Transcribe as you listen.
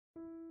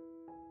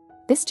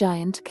This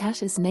giant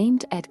cat is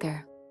named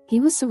Edgar. He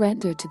was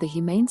surrendered to the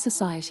Humane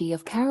Society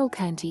of Carroll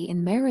County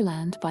in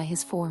Maryland by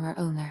his former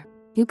owner,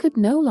 who could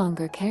no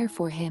longer care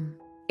for him.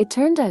 It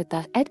turned out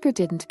that Edgar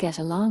didn't get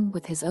along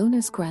with his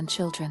owner's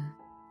grandchildren.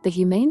 The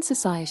Humane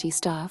Society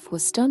staff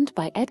was stunned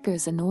by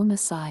Edgar's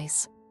enormous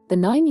size. The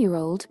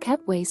 9-year-old cat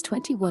weighs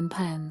 21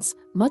 pounds,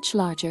 much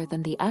larger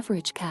than the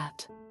average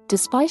cat.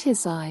 Despite his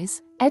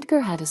size,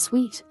 Edgar had a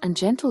sweet and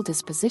gentle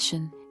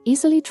disposition,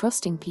 easily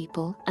trusting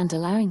people and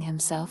allowing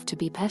himself to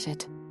be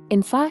petted.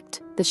 In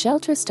fact, the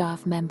shelter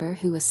staff member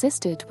who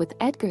assisted with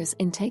Edgar's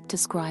intake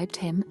described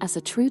him as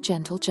a true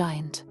gentle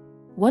giant.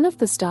 One of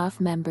the staff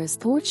members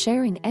thought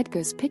sharing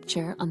Edgar's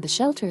picture on the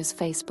shelter's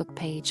Facebook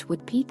page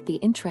would pique the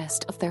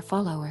interest of their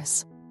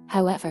followers.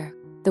 However,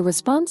 the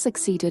response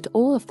exceeded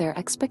all of their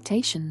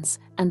expectations,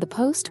 and the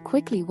post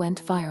quickly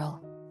went viral.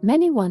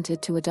 Many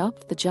wanted to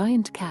adopt the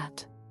giant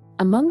cat.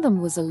 Among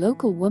them was a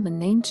local woman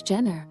named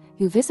Jenner,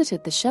 who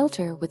visited the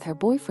shelter with her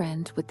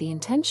boyfriend with the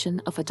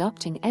intention of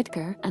adopting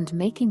Edgar and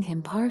making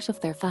him part of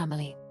their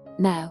family.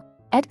 Now,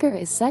 Edgar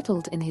is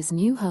settled in his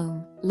new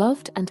home,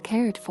 loved and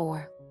cared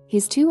for.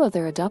 His 2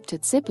 other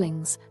adopted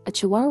siblings, a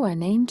chihuahua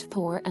named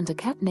Thor and a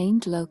cat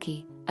named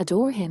Loki,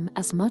 adore him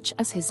as much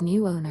as his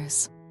new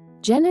owners.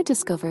 Jenna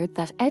discovered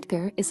that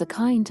Edgar is a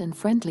kind and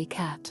friendly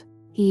cat.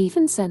 He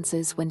even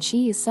senses when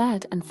she is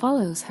sad and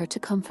follows her to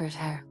comfort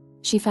her.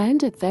 She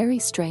found it very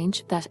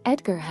strange that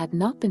Edgar had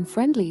not been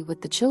friendly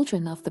with the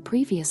children of the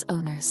previous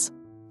owners.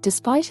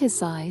 Despite his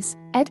size,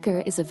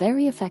 Edgar is a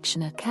very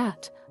affectionate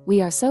cat.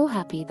 We are so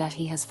happy that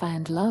he has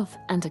found love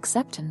and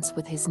acceptance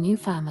with his new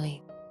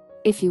family.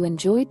 If you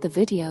enjoyed the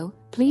video,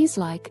 please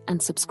like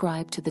and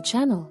subscribe to the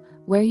channel,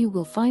 where you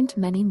will find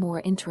many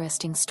more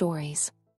interesting stories.